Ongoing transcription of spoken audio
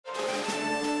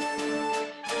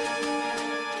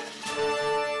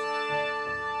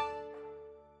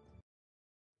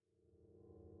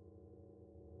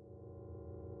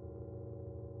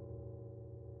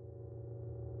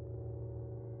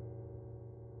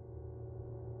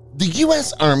The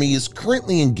U.S. Army is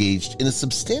currently engaged in a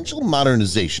substantial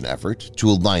modernization effort to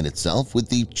align itself with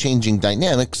the changing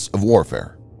dynamics of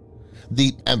warfare.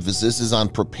 The emphasis is on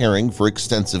preparing for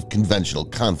extensive conventional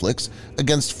conflicts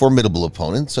against formidable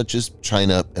opponents such as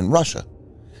China and Russia,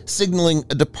 signaling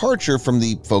a departure from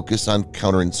the focus on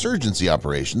counterinsurgency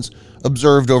operations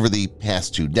observed over the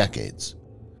past 2 decades.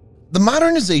 The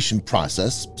modernization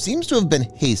process seems to have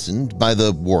been hastened by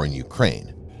the war in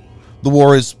Ukraine. The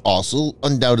war is also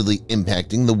undoubtedly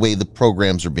impacting the way the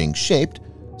programs are being shaped,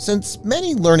 since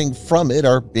many learning from it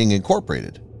are being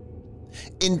incorporated.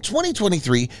 In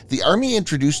 2023, the Army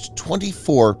introduced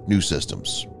 24 new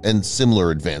systems, and similar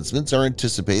advancements are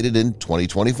anticipated in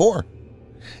 2024.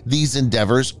 These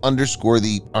endeavors underscore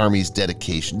the Army's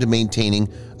dedication to maintaining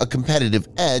a competitive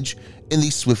edge in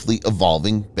the swiftly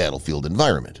evolving battlefield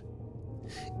environment.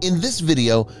 In this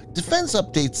video, Defense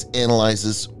Updates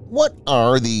analyzes what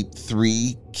are the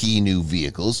 3 key new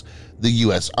vehicles the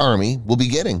U.S. Army will be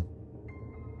getting.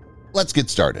 Let's get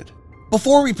started.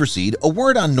 Before we proceed, a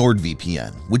word on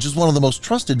NordVPN, which is one of the most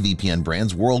trusted VPN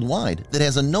brands worldwide that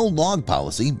has a no-log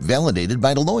policy validated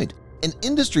by Deloitte, an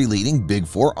industry-leading Big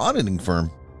 4 auditing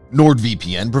firm.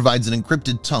 NordVPN provides an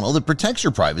encrypted tunnel that protects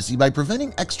your privacy by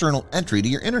preventing external entry to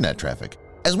your internet traffic,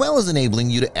 as well as enabling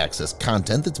you to access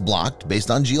content that's blocked based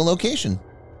on geolocation.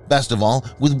 Best of all,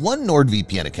 with one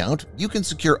NordVPN account, you can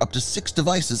secure up to 6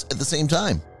 devices at the same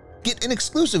time. Get an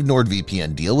exclusive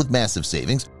NordVPN deal with massive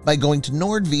savings by going to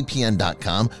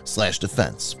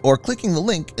nordvpn.com/defense or clicking the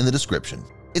link in the description.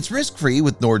 It's risk-free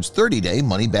with Nord's 30-day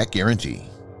money-back guarantee.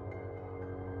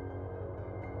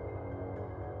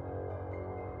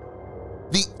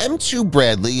 The M2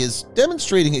 Bradley is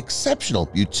demonstrating exceptional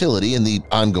utility in the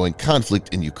ongoing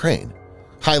conflict in Ukraine,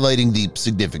 highlighting the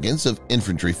significance of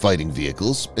infantry fighting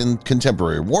vehicles in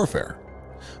contemporary warfare.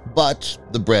 But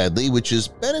the Bradley, which has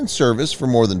been in service for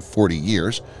more than 40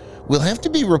 years, will have to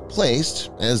be replaced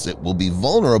as it will be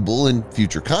vulnerable in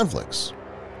future conflicts.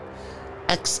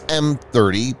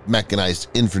 XM-30 mechanized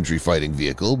infantry fighting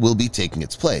vehicle will be taking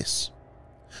its place.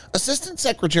 Assistant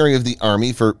Secretary of the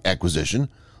Army for Acquisition,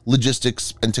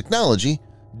 Logistics and Technology,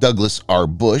 Douglas R.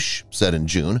 Bush, said in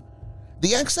June,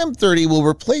 the XM-30 will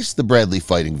replace the Bradley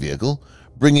fighting vehicle,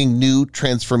 bringing new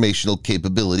transformational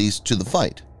capabilities to the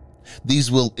fight.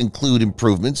 These will include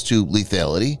improvements to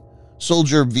lethality,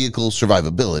 soldier vehicle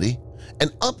survivability,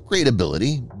 and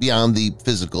upgradability beyond the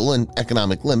physical and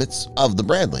economic limits of the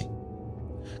Bradley.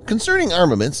 Concerning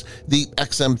armaments, the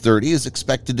XM-30 is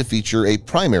expected to feature a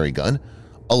primary gun,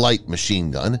 a light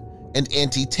machine gun, and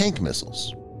anti-tank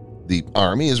missiles. The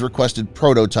Army has requested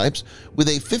prototypes with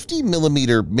a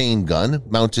 50mm main gun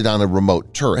mounted on a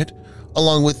remote turret,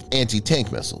 along with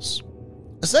anti-tank missiles.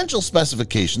 Essential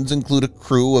specifications include a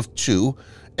crew of 2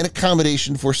 and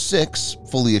accommodation for 6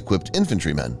 fully equipped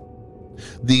infantrymen.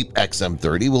 The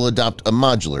XM-30 will adopt a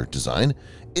modular design,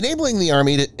 enabling the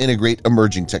Army to integrate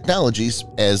emerging technologies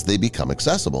as they become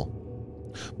accessible.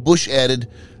 Bush added,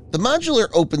 the modular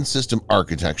open system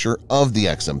architecture of the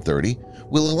XM-30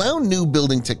 will allow new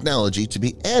building technology to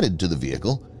be added to the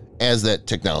vehicle as that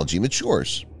technology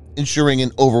matures, ensuring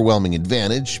an overwhelming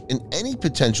advantage in any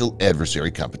potential adversary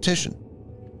competition.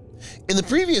 In the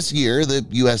previous year, the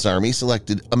U.S. Army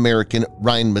selected American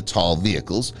Rheinmetall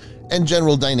vehicles and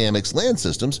General Dynamics Land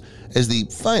Systems as the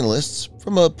finalists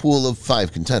from a pool of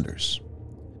 5 contenders.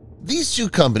 These 2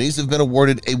 companies have been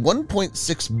awarded a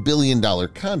 $1.6 billion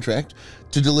contract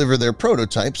to deliver their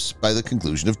prototypes by the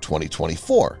conclusion of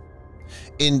 2024.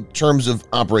 In terms of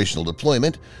operational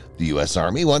deployment, the U.S.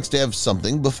 Army wants to have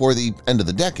something before the end of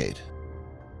the decade.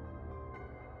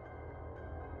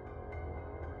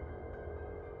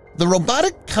 The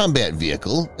robotic combat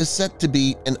vehicle is set to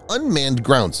be an unmanned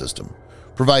ground system,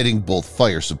 providing both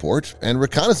fire support and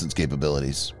reconnaissance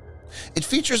capabilities. It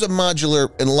features a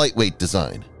modular and lightweight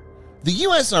design. The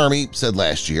U.S. Army said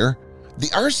last year, the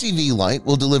RCV Light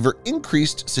will deliver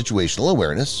increased situational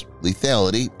awareness,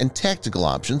 lethality, and tactical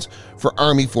options for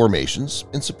Army formations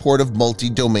in support of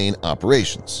multi-domain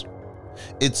operations.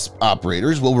 Its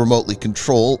operators will remotely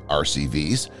control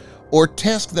RCVs or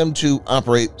task them to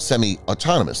operate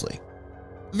semi-autonomously.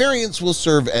 Variants will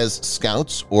serve as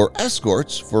scouts or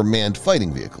escorts for manned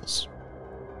fighting vehicles.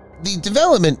 The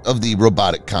development of the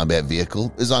robotic combat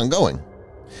vehicle is ongoing.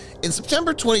 In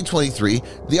September 2023,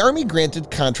 the Army granted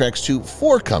contracts to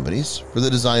 4 companies for the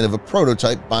design of a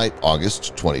prototype by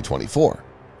August 2024.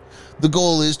 The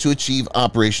goal is to achieve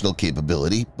operational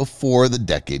capability before the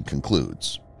decade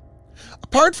concludes.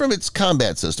 Apart from its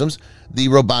combat systems, the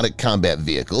robotic combat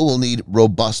vehicle will need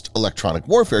robust electronic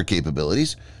warfare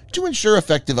capabilities to ensure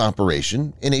effective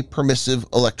operation in a permissive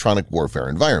electronic warfare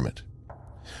environment.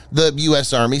 The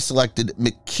U.S. Army selected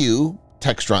McHugh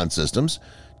Textron Systems,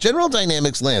 General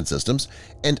Dynamics Land Systems,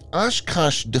 and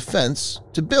Oshkosh Defense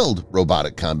to build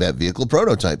robotic combat vehicle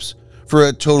prototypes for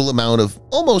a total amount of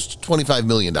almost $25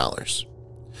 million.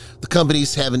 The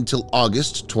companies have until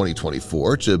August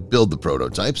 2024 to build the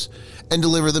prototypes and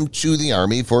deliver them to the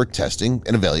Army for testing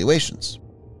and evaluations.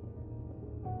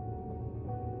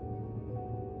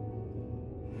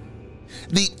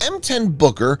 The M10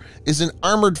 Booker is an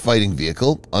armored fighting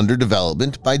vehicle under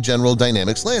development by General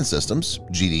Dynamics Land Systems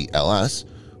 (GDLS)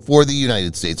 for the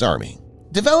United States Army.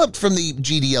 Developed from the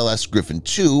GDLS Griffin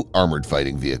II armored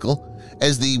fighting vehicle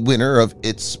as the winner of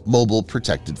its Mobile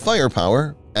Protected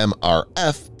Firepower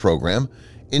 (MRF) program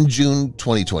in June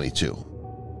 2022.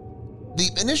 The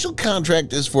initial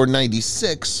contract is for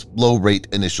 96 low-rate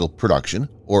initial production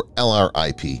or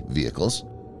LRIP vehicles.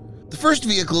 The first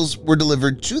vehicles were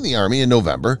delivered to the Army in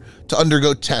November to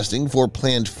undergo testing for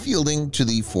planned fielding to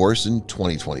the force in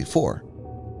 2024.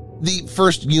 The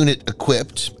first unit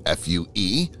equipped,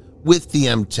 FUE, with the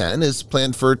M10 is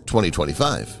planned for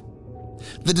 2025.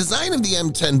 The design of the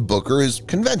M10 Booker is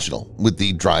conventional, with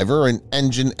the driver and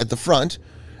engine at the front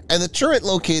and the turret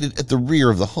located at the rear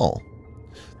of the hull.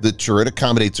 The turret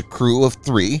accommodates a crew of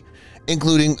 3,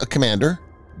 including a commander,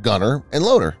 gunner, and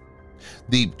loader.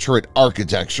 The turret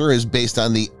architecture is based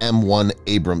on the M1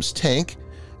 Abrams tank,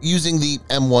 using the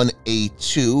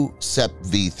M1A2 SEP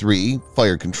V3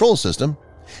 fire control system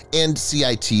and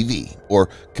CITV, or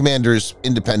Commander's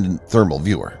Independent Thermal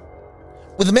Viewer.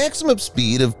 With a maximum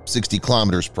speed of 60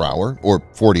 km per hour or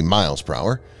 40 miles per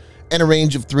hour and a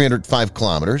range of 305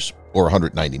 kilometers or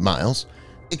 190 miles,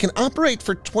 it can operate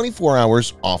for 24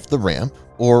 hours off the ramp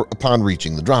or upon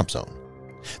reaching the drop zone.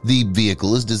 The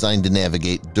vehicle is designed to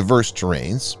navigate diverse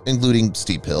terrains, including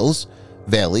steep hills,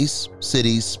 valleys,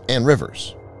 cities, and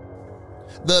rivers.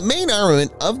 The main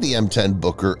armament of the M10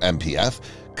 Booker MPF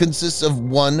consists of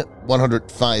one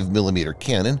 105mm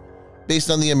cannon based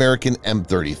on the American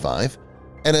M35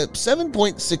 and a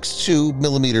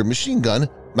 7.62mm machine gun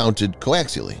mounted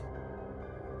coaxially.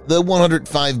 The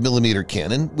 105mm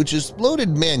cannon, which is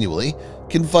loaded manually,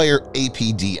 can fire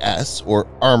APDS, or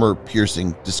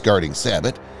armor-piercing discarding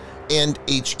sabot, and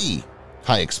HE,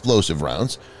 high explosive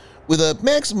rounds, with a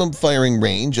maximum firing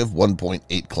range of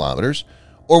 1.8 kilometers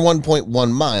or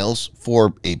 1.1 miles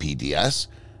for APDS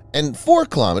and 4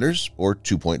 kilometers or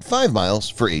 2.5 miles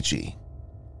for HE.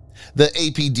 The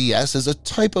APDS is a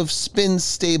type of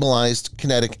spin-stabilized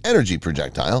kinetic energy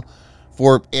projectile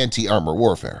for anti-armor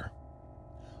warfare.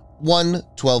 One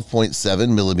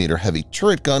 12.7mm heavy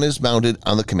turret gun is mounted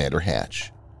on the commander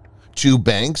hatch. 2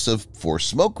 banks of 4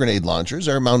 smoke grenade launchers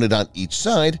are mounted on each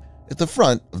side at the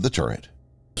front of the turret.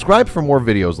 Subscribe for more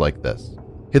videos like this.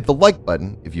 Hit the like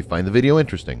button if you find the video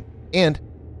interesting, and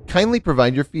kindly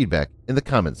provide your feedback in the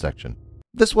comment section.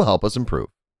 This will help us improve.